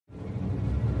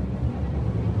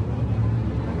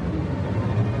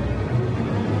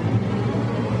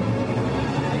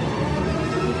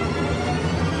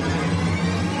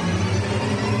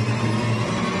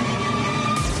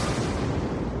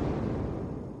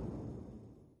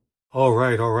All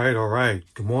right.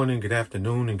 Good morning, good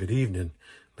afternoon, and good evening,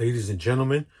 ladies and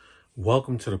gentlemen.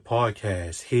 Welcome to the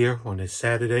podcast here on this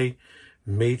Saturday,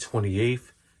 May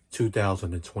 28th,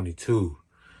 2022.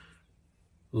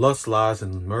 Lust, Lies,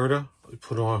 and Murder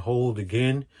put on hold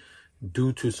again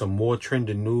due to some more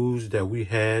trending news that we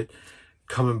had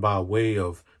coming by way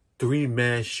of 3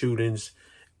 mass shootings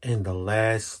in the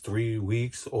last 3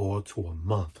 weeks or to a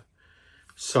month.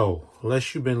 So,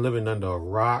 unless you've been living under a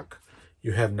rock,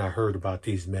 you have not heard about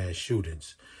these mass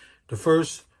shootings. The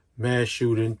first mass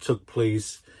shooting took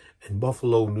place in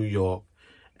Buffalo, New York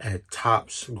at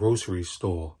Tops grocery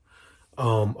store.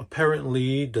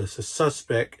 Apparently, the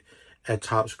suspect at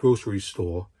Tops grocery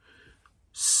store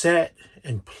sat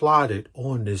and plotted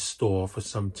on this store for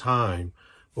some time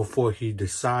before he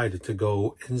decided to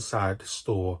go inside the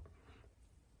store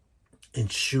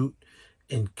and shoot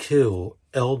and kill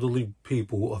elderly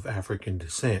people of African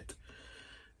descent.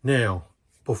 Now,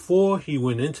 before he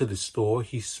went into the store,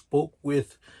 he spoke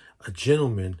with a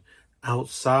gentleman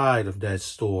outside of that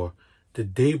store the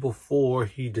day before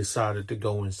he decided to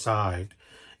go inside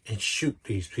and shoot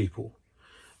these people.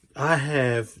 I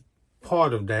have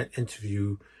part of that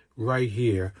interview right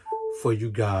here for you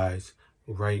guys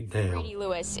right now. Brady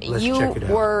Lewis, Let's you check it out.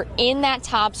 were in that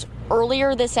Tops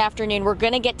earlier this afternoon. We're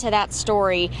going to get to that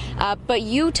story, but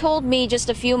you told me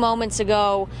just a few moments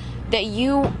ago that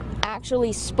you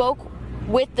actually spoke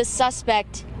with the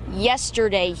suspect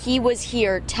yesterday. He was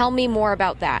here. Tell me more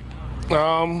about that.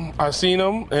 I seen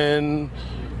him, and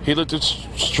he looked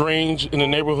strange in the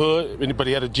neighborhood, but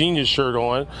he had a genius shirt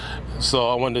on, so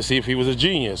I wanted to see if he was a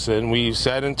genius. And we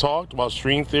sat and talked about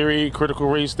string theory, critical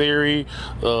race theory,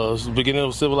 beginning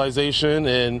of civilization,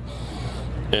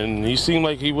 and he seemed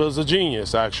like he was a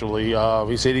genius, actually.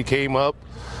 He said he came up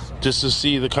just to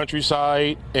see the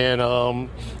countryside, and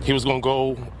he was going to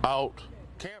go out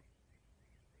camping.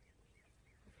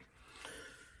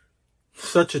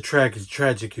 Such a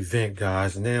tragic event,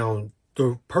 guys. Now,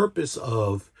 the purpose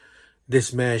of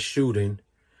this mass shooting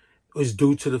was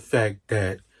due to the fact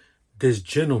that this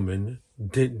gentleman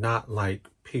did not like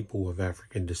people of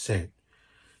African descent.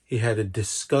 He had a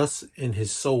disgust in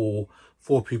his soul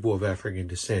for people of African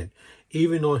descent.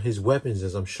 Even on his weapons,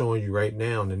 as I'm showing you right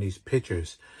now in these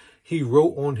pictures, he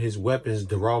wrote on his weapons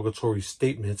derogatory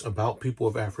statements about people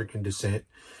of African descent,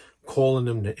 calling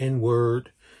them the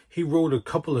N-word. He wrote a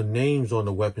couple of names on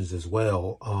the weapons as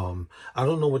well. I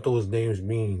don't know what those names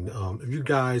mean. If you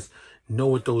guys know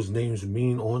what those names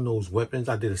mean on those weapons,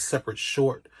 I did a separate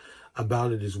short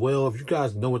about it as well. If you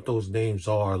guys know what those names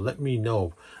are, let me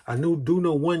know. I do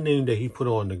know one name that he put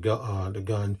on the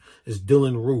gun is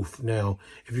Dylan Roof. Now,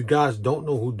 if you guys don't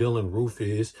know who Dylan Roof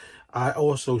is, I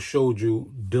also showed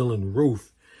you Dylan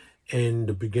Roof in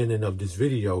the beginning of this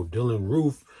video. Dylan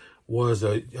Roof was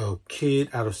a kid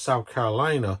out of South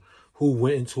Carolina who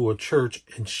went into a church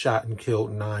and shot and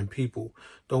killed 9 people.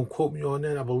 Don't quote me on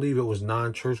that. I believe it was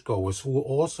 9 churchgoers who were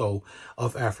also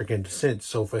of African descent.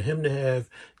 So for him to have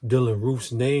Dylan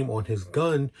Roof's name on his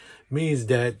gun means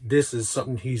that this is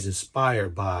something he's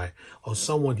inspired by, or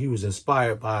someone he was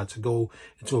inspired by to go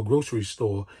into a grocery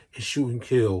store and shoot and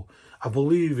kill. I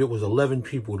believe it was 11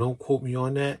 people. Don't quote me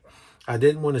on that. I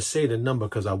didn't want to say the number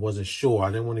because I wasn't sure.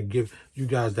 I didn't want to give you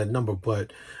guys that number,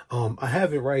 but I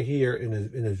have it right here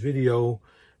in a video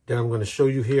that I'm going to show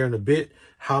you here in a bit,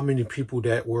 how many people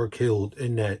that were killed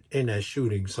in that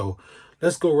shooting. So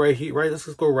let's go right here, right? Let's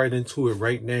just go right into it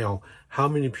right now. How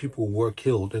many people were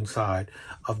killed inside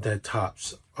of that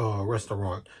Tops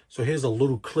restaurant? So here's a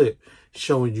little clip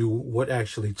showing you what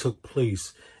actually took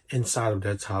place inside of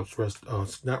that Tops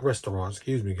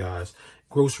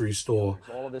grocery store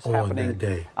all of this on happening that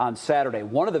day. On Saturday.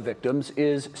 One of the victims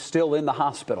is still in the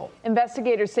hospital.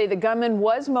 Investigators say the gunman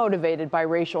was motivated by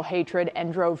racial hatred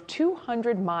and drove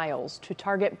 200 miles to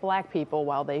target black people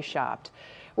while they shopped.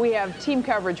 We have team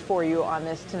coverage for you on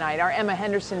this tonight. Our Emma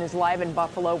Henderson is live in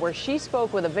Buffalo, where she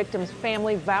spoke with a victim's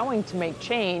family vowing to make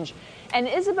change. And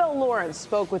Isabel Lawrence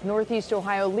spoke with Northeast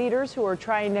Ohio leaders who are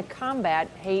trying to combat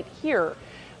hate here.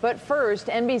 But first,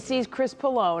 NBC's Chris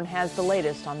Pallone has the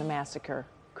latest on the massacre.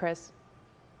 Chris?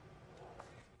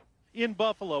 In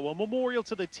Buffalo, a memorial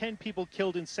to the 10 people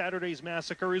killed in Saturday's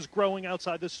massacre is growing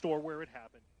outside the store where it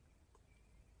happened.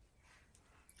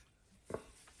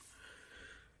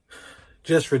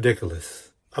 Just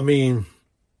ridiculous. I mean,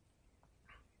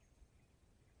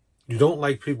 you don't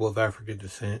like people of African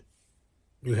descent.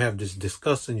 You have this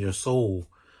disgust in your soul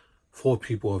for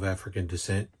people of African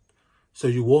descent. So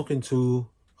you walk into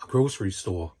a grocery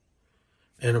store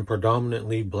in a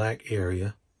predominantly black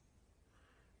area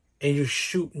and you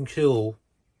shoot and kill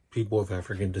people of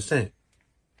African descent.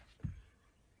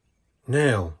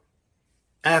 Now,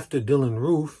 after Dylan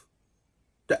Roof,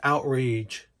 the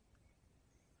outrage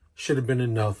should have been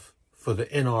enough for the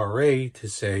NRA to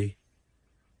say,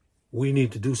 we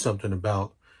need to do something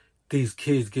about these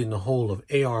kids getting a hold of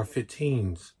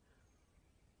AR-15s,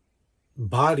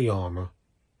 body armor,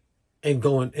 and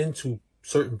going into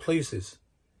certain places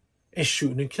and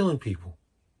shooting and killing people.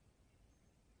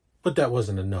 But that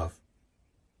wasn't enough.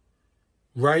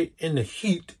 Right in the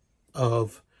heat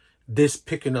of this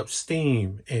picking up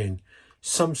steam and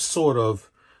some sort of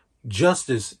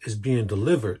justice is being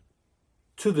delivered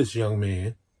to this young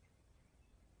man,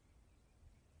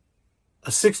 a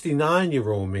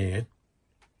 69-year-old man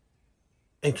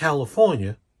in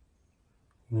California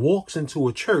walks into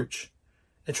a church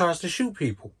and tries to shoot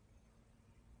people.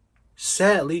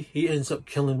 Sadly, he ends up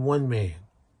killing one man.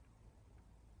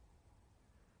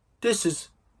 This is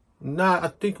not, I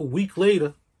think, a week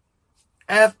later,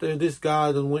 after this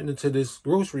guy then went into this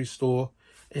grocery store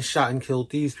and shot and killed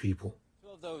these people.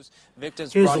 Those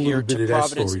victims Here's brought here to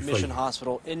Providence Mission Mission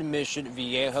Hospital in Mission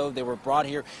Viejo. They were brought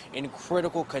here in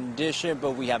critical condition,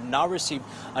 but we have not received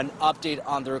an update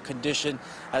on their condition,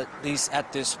 at least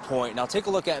at this point. Now take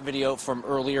a look at video from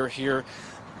earlier here.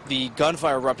 The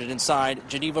gunfire erupted inside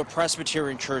Geneva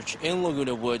Presbyterian Church in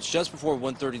Laguna Woods just before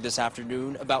 1:30 this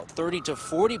afternoon. About 30 to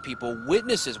 40 people,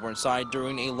 witnesses, were inside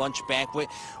during a lunch banquet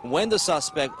when the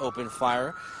suspect opened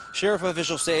fire. Sheriff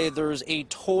officials say there's a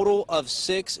total of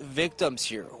 6 victims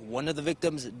here. One of the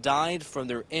victims died from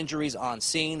their injuries on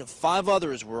scene. 5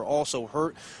 others were also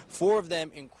hurt, 4 of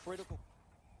them in critical.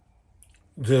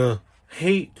 The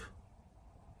hate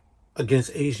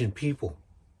against Asian people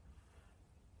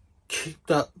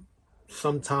kicked up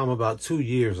sometime about 2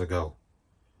 years ago.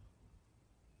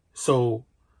 So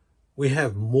we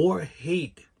have more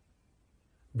hate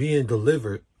being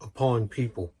delivered upon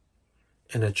people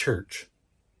in a church.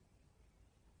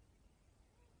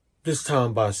 This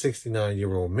time by a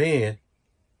 69-year-old man.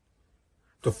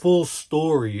 The full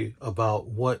story about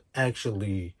what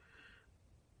actually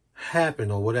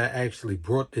happened or what actually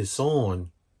brought this on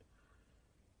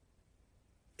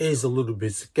is a little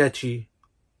bit sketchy,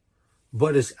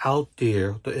 but it's out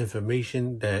there. The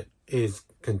information that is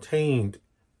contained,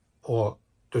 or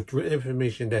the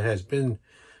information that has been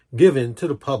given to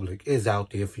the public, is out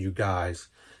there for you guys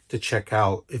to check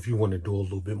out if you want to do a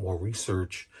little bit more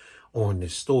research on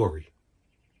this story.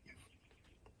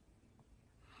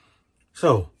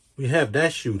 So we have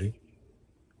that shooting,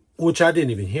 which I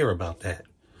didn't even hear about that.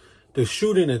 The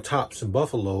shooting in Tops in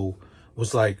Buffalo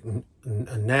was like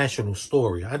a national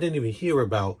story. I didn't even hear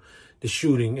about the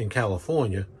shooting in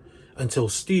California until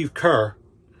Steve Kerr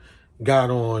got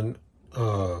on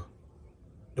the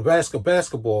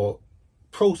basketball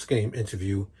post-game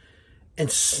interview and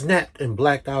snapped and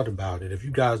blacked out about it. If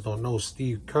you guys don't know,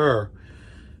 Steve Kerr's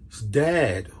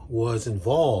dad was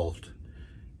involved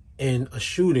in a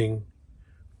shooting,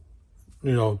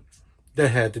 that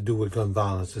had to do with gun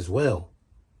violence as well.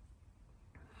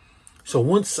 So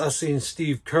once I seen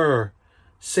Steve Kerr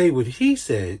say what he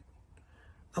said,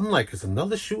 I'm like, is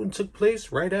another shooting took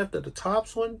place right after the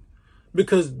Tops one?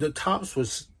 Because the Tops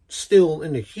was still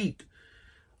in the heat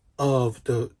of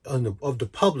the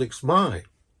public's mind.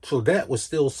 So that was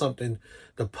still something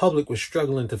the public was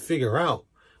struggling to figure out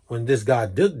when this guy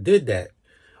did that.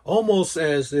 Almost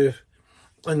as if,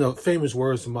 in the famous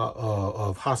words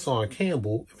of Hassan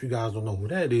Campbell, if you guys don't know who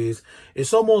that is,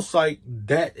 it's almost like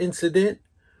that incident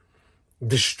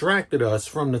distracted us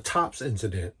from the Tops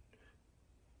incident.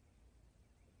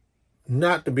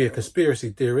 Not to be a conspiracy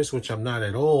theorist, which I'm not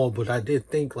at all, but I did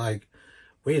think like,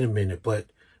 wait a minute, but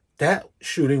that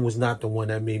shooting was not the one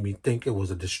that made me think it was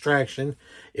a distraction.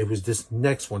 It was this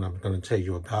next one I'm going to tell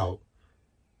you about.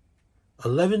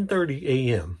 11:30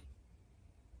 a.m.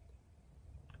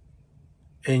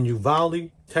 in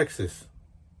Uvalde, Texas.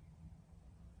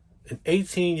 An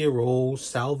 18-year-old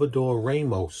Salvador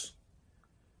Ramos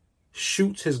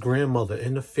shoots his grandmother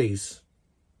in the face,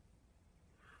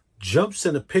 jumps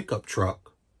in a pickup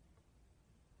truck,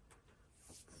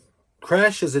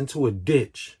 crashes into a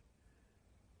ditch,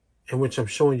 in which I'm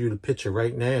showing you the picture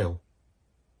right now.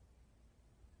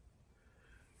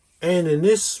 And in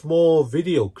this small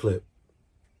video clip,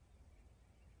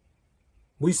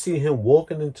 we see him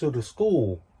walking into the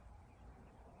school,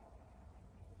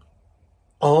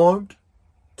 armed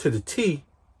to the teeth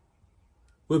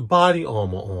with body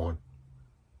armor on.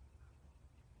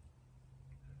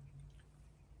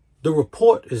 The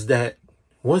report is that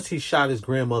once he shot his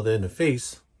grandmother in the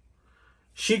face,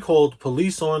 she called the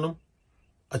police on him.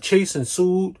 A chase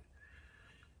ensued.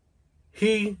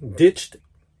 He ditched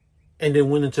and then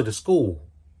went into the school.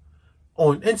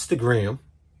 On Instagram,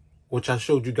 which I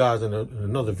showed you guys in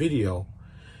another video,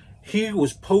 he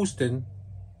was posting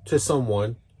to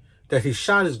someone that he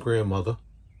shot his grandmother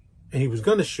and he was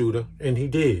going to shoot her, and he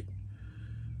did.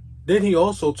 Then he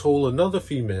also told another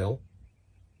female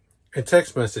in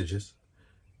text messages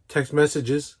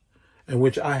in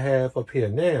which I have up here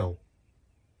now,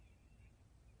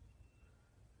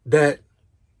 that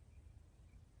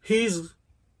he's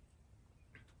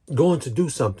going to do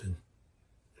something.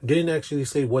 Didn't actually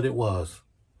say what it was.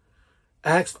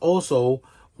 Asked also,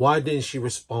 why didn't she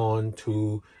respond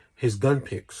to his gun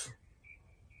pics?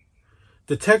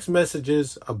 The text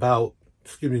messages about,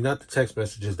 not the text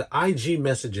messages, the IG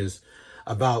messages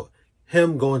about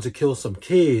him going to kill some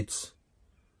kids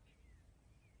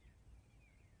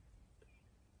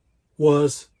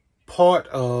was part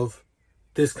of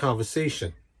this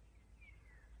conversation.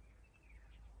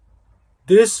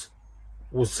 This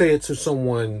will say it to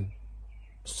someone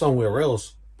somewhere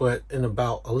else, but in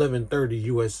about 11:30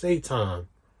 USA time,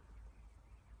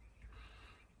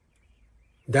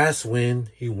 that's when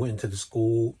he went into the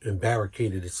school and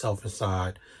barricaded himself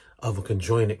inside of a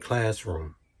conjoined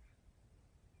classroom.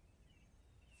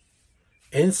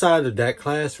 Inside of that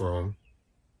classroom,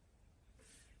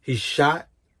 he shot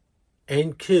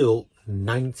and killed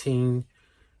 19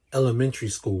 elementary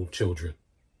school children.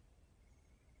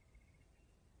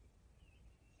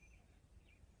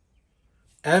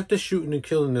 After shooting and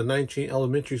killing the 19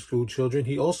 elementary school children,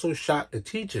 he also shot the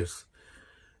teachers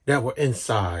that were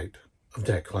inside of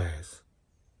that class.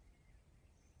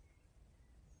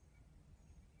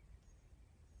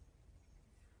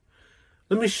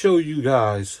 Let me show you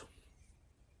guys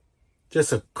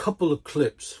just a couple of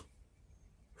clips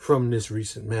from this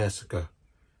recent massacre.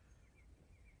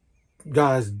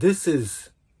 Guys, this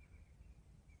is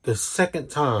the second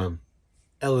time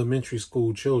elementary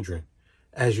school children,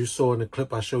 as you saw in the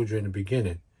clip I showed you in the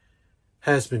beginning,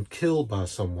 has been killed by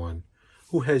someone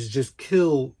who has just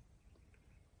killed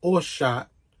or shot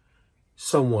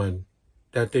someone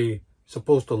that they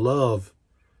supposed to love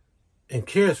and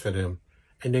cares for them,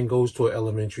 and then goes to an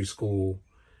elementary school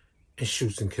and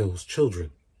shoots and kills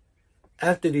children.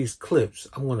 After these clips,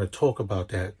 I'm going to talk about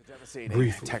that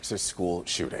briefly. Texas school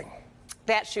shooting.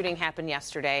 That shooting happened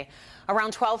yesterday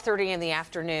around 12:30 in the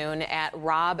afternoon at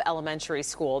Robb Elementary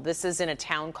School. This is in a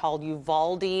town called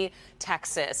Uvalde,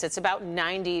 Texas. It's about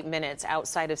 90 minutes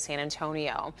outside of San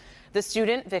Antonio. The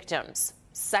student victims,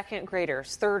 second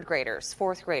graders, third graders,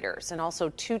 fourth graders, and also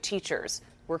 2 teachers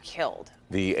were killed.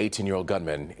 The 18-year-old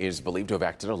gunman is believed to have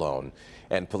acted alone,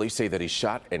 and police say that he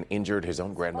shot and injured his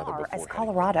own grandmother before. As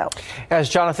Colorado. As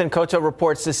Jonathan Cotto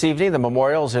reports this evening, the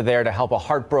memorials are there to help a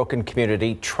heartbroken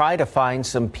community try to find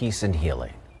some peace and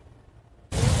healing.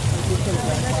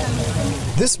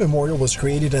 This memorial was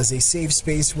created as a safe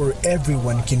space where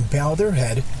everyone can bow their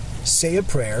head, say a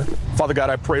prayer. Father God,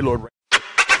 I pray, Lord,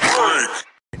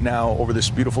 now over this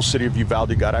beautiful city of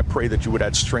Uvalde, God, I pray that you would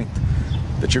add strength,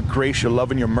 that your grace, your love,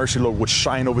 and your mercy, Lord, would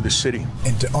shine over the city.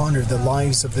 And to honor the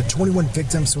lives of the 21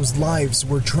 victims whose lives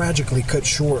were tragically cut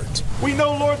short. We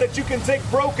know, Lord, that you can take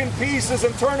broken pieces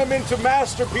and turn them into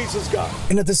masterpieces, God.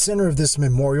 And at the center of this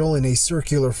memorial, in a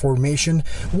circular formation,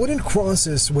 wooden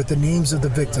crosses with the names of the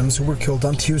victims who were killed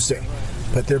on Tuesday,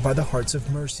 put there by the hearts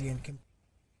of mercy and compassion.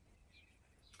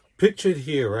 Pictured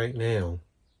here right now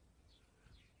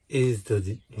is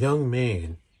the young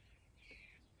man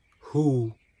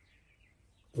who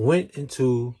went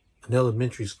into an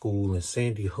elementary school in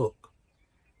Sandy Hook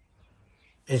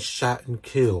and shot and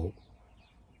killed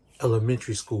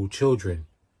elementary school children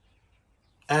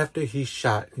after he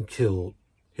shot and killed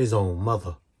his own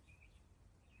mother.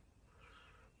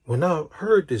 When I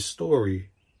heard this story,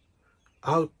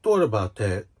 I thought about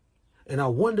that, and I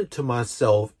wondered to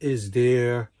myself, is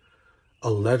there a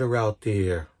letter out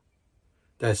there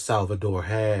that Salvador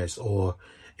has, or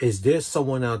is there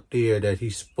someone out there that he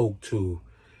spoke to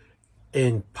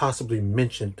and possibly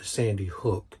mentioned the Sandy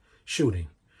Hook shooting?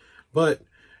 But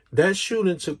that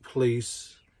shooting took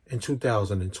place in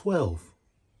 2012.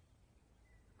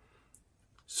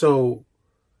 So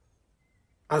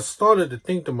I started to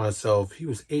think to myself, he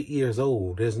was 8 years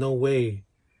old. There's no way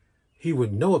he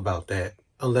would know about that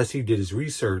unless he did his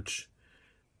research,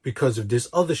 because if this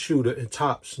other shooter in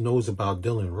Tops knows about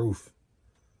Dylann Roof,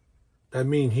 that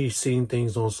means he's seen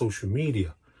things on social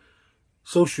media.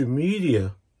 Social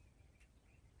media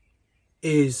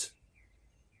is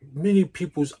many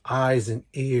people's eyes and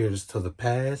ears to the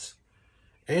past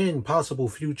and possible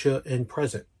future and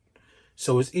present.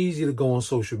 So it's easy to go on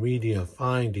social media and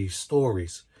find these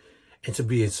stories and to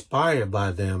be inspired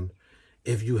by them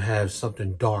if you have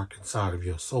something dark inside of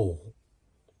your soul.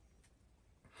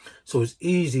 So it's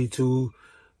easy to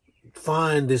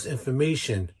find this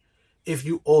information if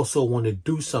you also want to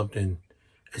do something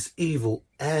as evil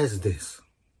as this.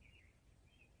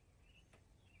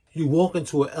 You walk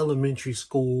into an elementary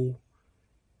school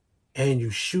and you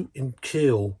shoot and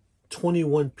kill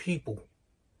 21 people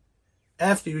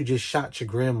after you just shot your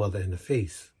grandmother in the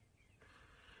face.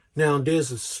 Now,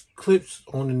 there's clips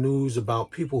on the news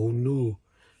about people who knew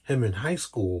him in high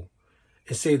school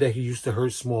and say that he used to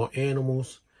hurt small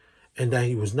animals and that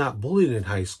he was not bullied in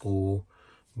high school,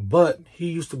 but he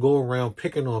used to go around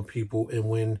picking on people, and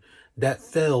when that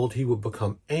failed, he would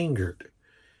become angered.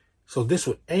 So this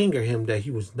would anger him that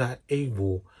he was not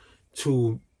able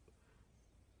to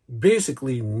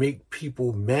basically make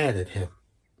people mad at him.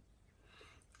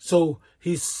 So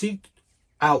he seeked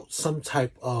out some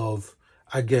type of,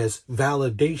 I guess,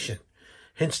 validation.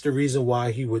 Hence the reason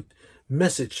why he would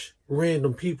message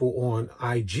random people on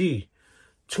IG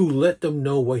to let them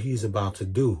know what he's about to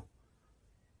do.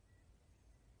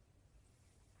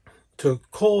 To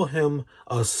call him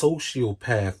a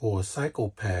sociopath or a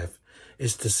psychopath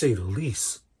is to say the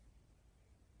least.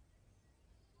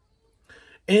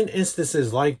 In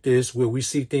instances like this where we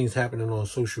see things happening on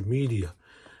social media,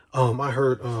 I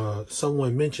heard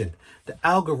someone mention the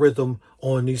algorithm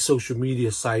on these social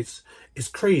media sites is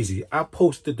crazy. I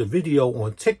posted the video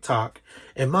on TikTok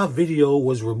and my video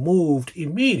was removed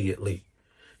immediately.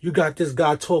 You got this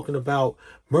guy talking about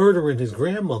murdering his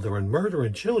grandmother and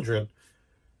murdering children,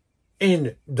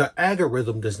 and the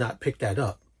algorithm does not pick that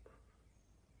up.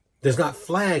 Does not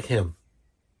flag him.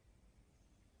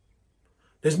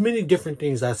 There's many different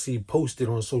things I see posted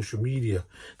on social media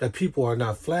that people are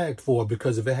not flagged for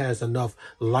because if it has enough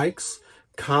likes,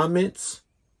 comments,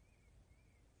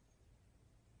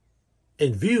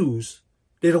 and views,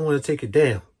 they don't want to take it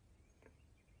down.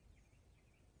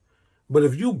 But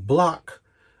if you block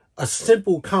a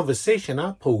simple conversation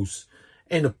I post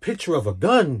and a picture of a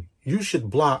gun, you should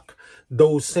block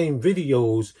those same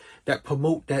videos that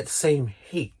promote that same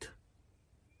hate.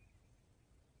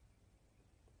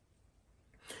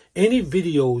 Any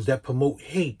videos that promote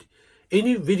hate,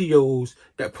 any videos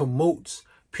that promotes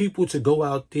people to go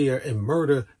out there and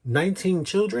murder 19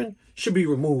 children should be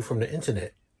removed from the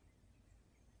internet.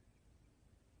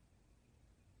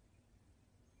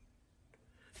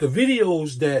 The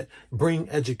videos that bring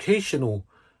educational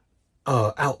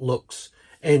outlooks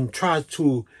and try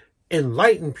to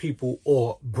enlighten people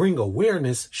or bring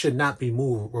awareness should not be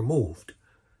removed.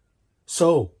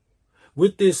 So,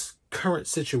 with this current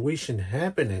situation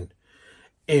happening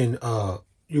in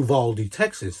Uvalde,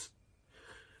 Texas,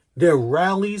 there are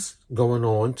rallies going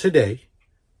on today.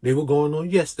 They were going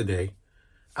on yesterday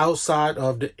outside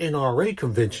of the NRA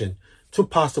convention to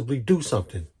possibly do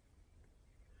something.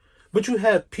 But you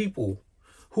have people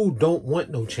who don't want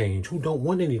no change, who don't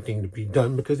want anything to be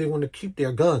done because they want to keep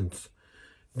their guns.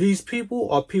 These people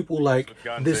are people like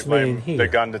this man here. The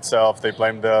gun itself. They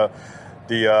blame the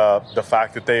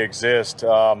fact that they exist,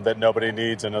 that nobody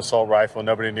needs an assault rifle,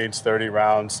 nobody needs 30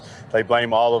 rounds. They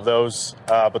blame all of those,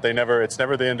 but it's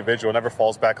never the individual, it never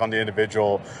falls back on the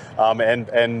individual.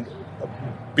 And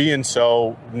being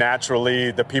so,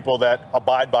 naturally, the people that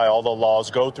abide by all the laws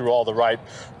go through all the right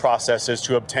processes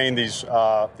to obtain these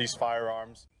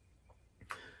firearms.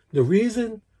 The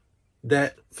reason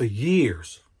that for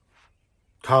years,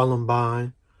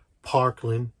 Columbine,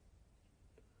 Parkland,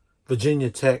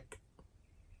 Virginia Tech,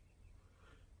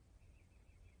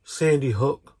 Sandy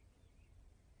Hook,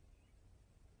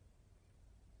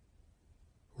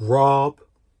 Robb,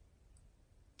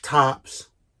 Tops,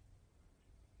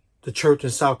 the church in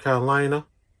South Carolina,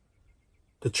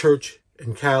 the church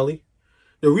in Cali.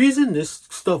 The reason this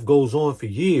stuff goes on for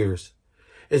years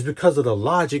is because of the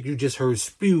logic you just heard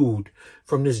spewed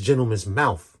from this gentleman's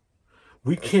mouth.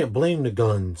 We can't blame the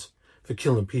guns for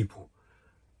killing people.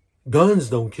 Guns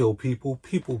don't kill people,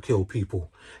 people kill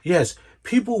people. Yes,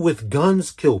 people with guns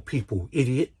kill people,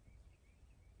 idiot.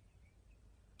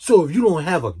 So if you don't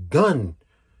have a gun,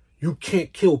 you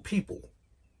can't kill people.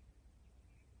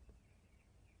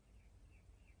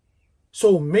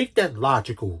 So make that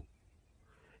logical.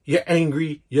 You're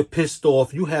angry, you're pissed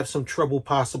off, you have some trouble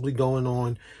possibly going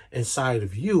on inside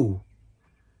of you.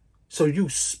 So you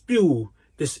spew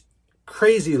this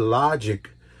crazy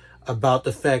logic about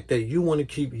the fact that you want to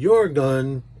keep your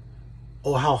gun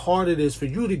or how hard it is for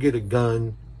you to get a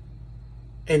gun,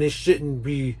 and it shouldn't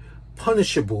be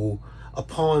punishable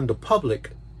upon the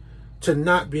public to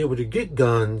not be able to get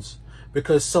guns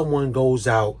because someone goes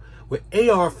out with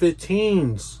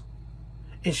AR-15s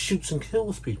and shoots and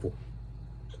kills people.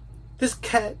 This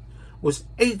cat was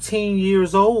 18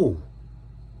 years old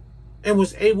and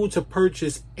was able to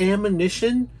purchase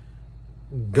ammunition,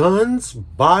 guns,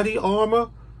 body armor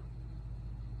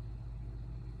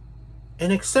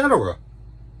and etc.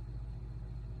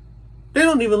 They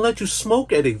don't even let you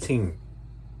smoke at 18.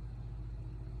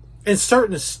 In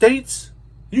certain states,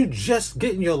 you just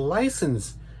getting your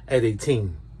license at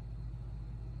 18.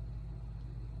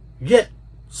 Yet,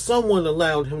 someone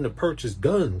allowed him to purchase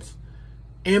guns,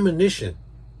 ammunition,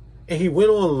 and he went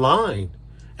online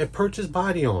and purchased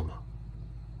body armor.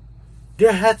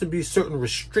 There had to be certain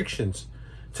restrictions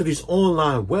to these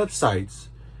online websites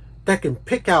that can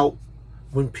pick out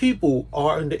when people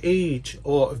are under age,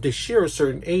 or if they share a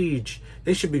certain age,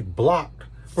 they should be blocked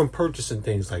from purchasing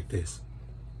things like this.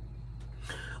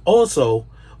 Also,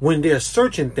 when they're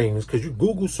searching things, because you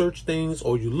Google search things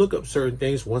or you look up certain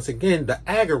things, once again, the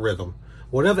algorithm,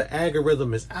 whatever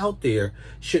algorithm is out there,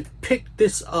 should pick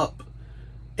this up.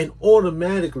 And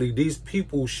automatically, these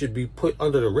people should be put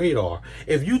under the radar.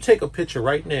 If you take a picture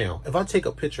right now, if I take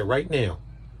a picture right now,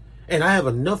 and I have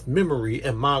enough memory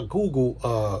in my Google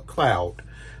cloud,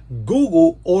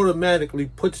 Google automatically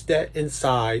puts that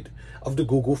inside of the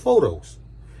Google Photos.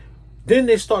 Then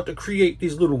they start to create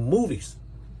these little movies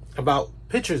about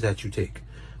pictures that you take,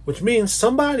 which means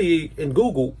somebody in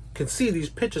Google can see these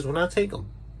pictures when I take them.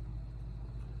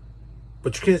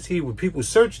 But you can't see when people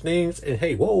search things and,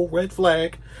 hey, whoa, red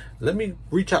flag. Let me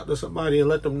reach out to somebody and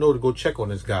let them know to go check on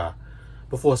this guy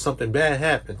before something bad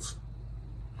happens.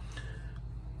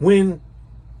 When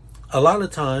a lot of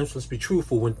times, let's be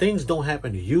truthful, when things don't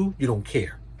happen to you, you don't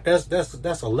care. That's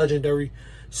a legendary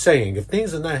saying. If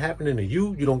things are not happening to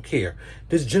you, you don't care.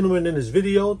 This gentleman in his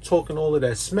video talking all of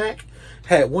that smack,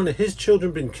 had one of his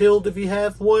children been killed, if he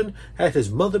had one, had his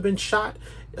mother been shot,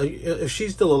 if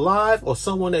she's still alive, or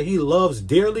someone that he loves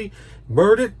dearly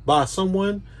murdered by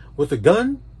someone with a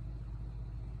gun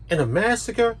in a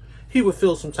massacre, he would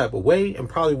feel some type of way and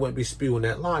probably wouldn't be spewing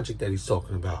that logic that he's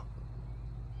talking about.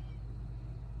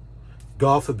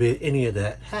 God forbid any of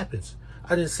that happens.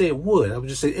 I didn't say it would. I would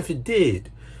just say if it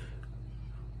did.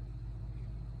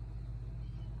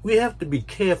 We have to be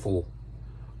careful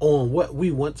on what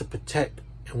we want to protect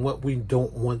and what we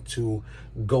don't want to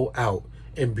go out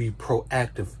and be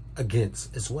proactive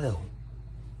against as well.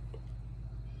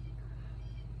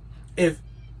 If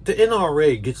the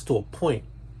NRA gets to a point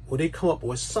where they come up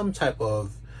with some type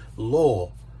of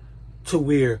law to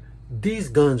where these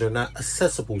guns are not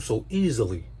accessible so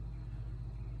easily,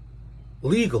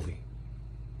 legally,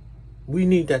 we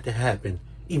need that to happen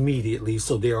immediately,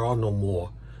 so there are no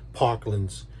more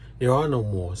Parklands, there are no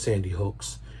more Sandy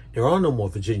Hooks, there are no more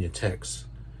Virginia Techs,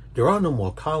 there are no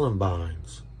more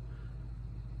Columbines,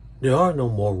 there are no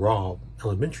more Robb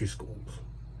elementary schools,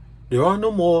 there are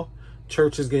no more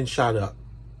churches getting shot up,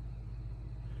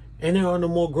 and there are no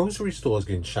more grocery stores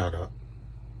getting shot up.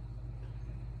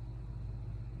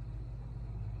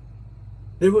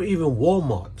 There were even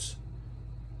Walmarts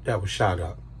that were shot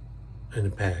up in the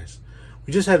past.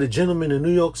 We just had a gentleman in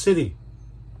New York City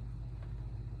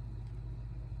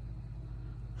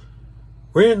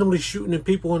randomly shooting at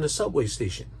people in the subway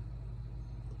station.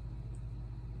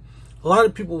 A lot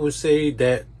of people would say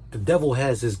that the devil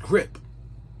has his grip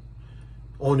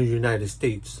on the United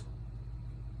States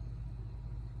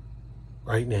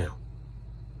right now.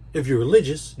 If you're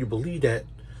religious, you believe that.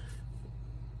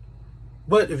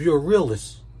 But if you're a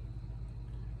realist,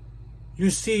 you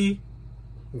see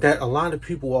that a lot of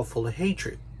people are full of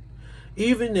hatred.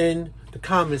 Even in the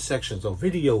comment sections of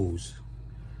videos,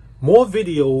 more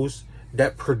videos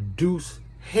that produce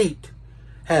hate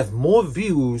have more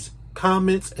views,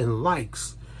 comments, and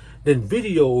likes than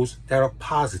videos that are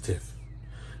positive.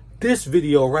 This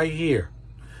video right here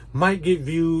might get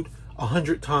viewed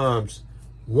 100 times,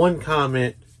 1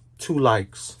 comment, 2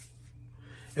 likes.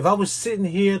 If I was sitting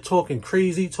here talking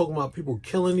crazy, talking about people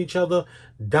killing each other,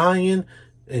 dying,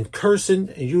 and cursing,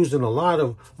 and using a lot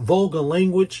of vulgar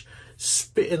language,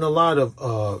 spitting a lot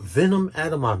of venom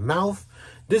out of my mouth,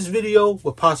 this video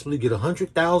would possibly get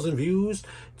 100,000 views,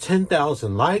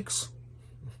 10,000 likes,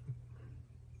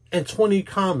 and 20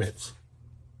 comments.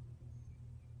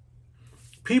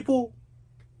 People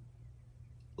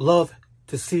love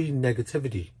to see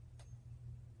negativity.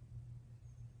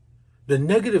 The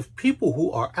negative people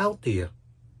who are out there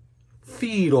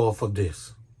feed off of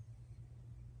this.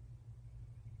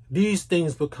 These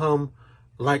things become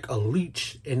like a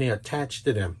leech and they're attached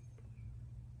to them.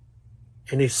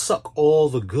 And they suck all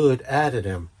the good out of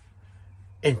them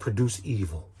and produce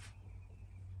evil.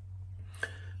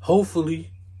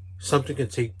 Hopefully, something can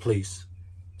take place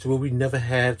to where we never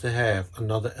have to have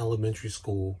another elementary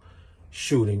school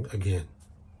shooting again.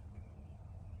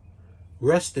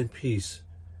 Rest in peace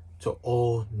to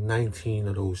all 19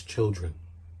 of those children.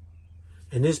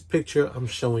 In this picture, I'm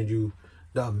showing you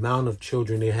the amount of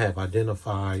children they have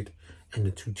identified and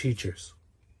the 2 teachers.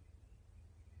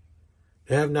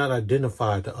 They have not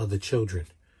identified the other children,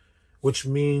 which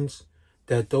means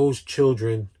that those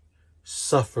children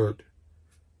suffered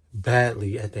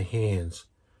badly at the hands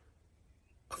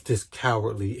of this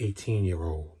cowardly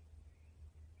 18-year-old.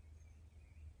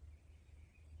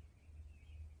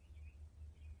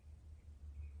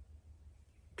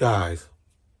 Guys,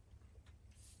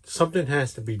 something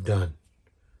has to be done.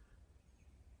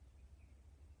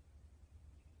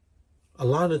 A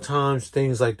lot of times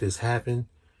things like this happen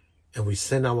and we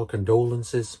send our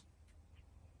condolences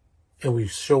and we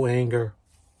show anger,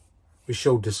 we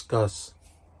show disgust.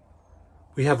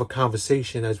 We have a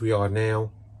conversation as we are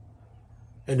now,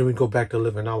 and then we go back to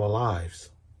living our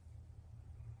lives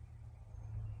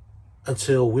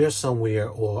until we're somewhere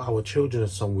or our children are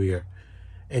somewhere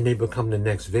and they become the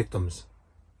next victims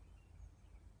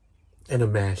in a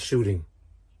mass shooting.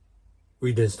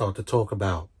 We then start to talk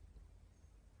about,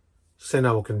 send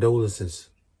our condolences,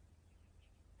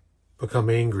 become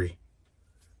angry,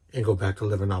 and go back to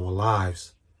living our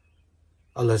lives.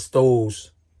 Unless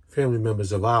those family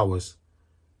members of ours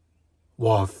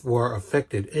were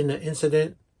affected in the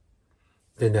incident,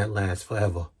 then that lasts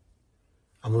forever.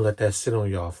 I'm going to let that sit on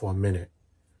y'all for a minute.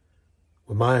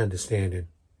 With my understanding,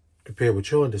 compared with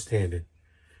your understanding,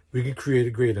 we can create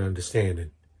a greater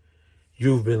understanding.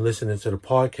 You've been listening to the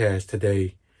podcast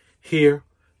today here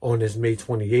on this May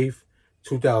 28th,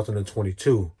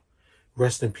 2022.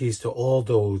 Rest in peace to all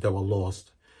those that were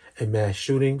lost in mass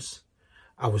shootings.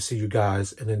 I will see you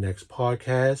guys in the next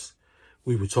podcast.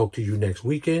 We will talk to you next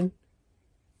weekend.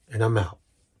 And I'm out.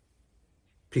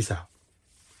 Peace out.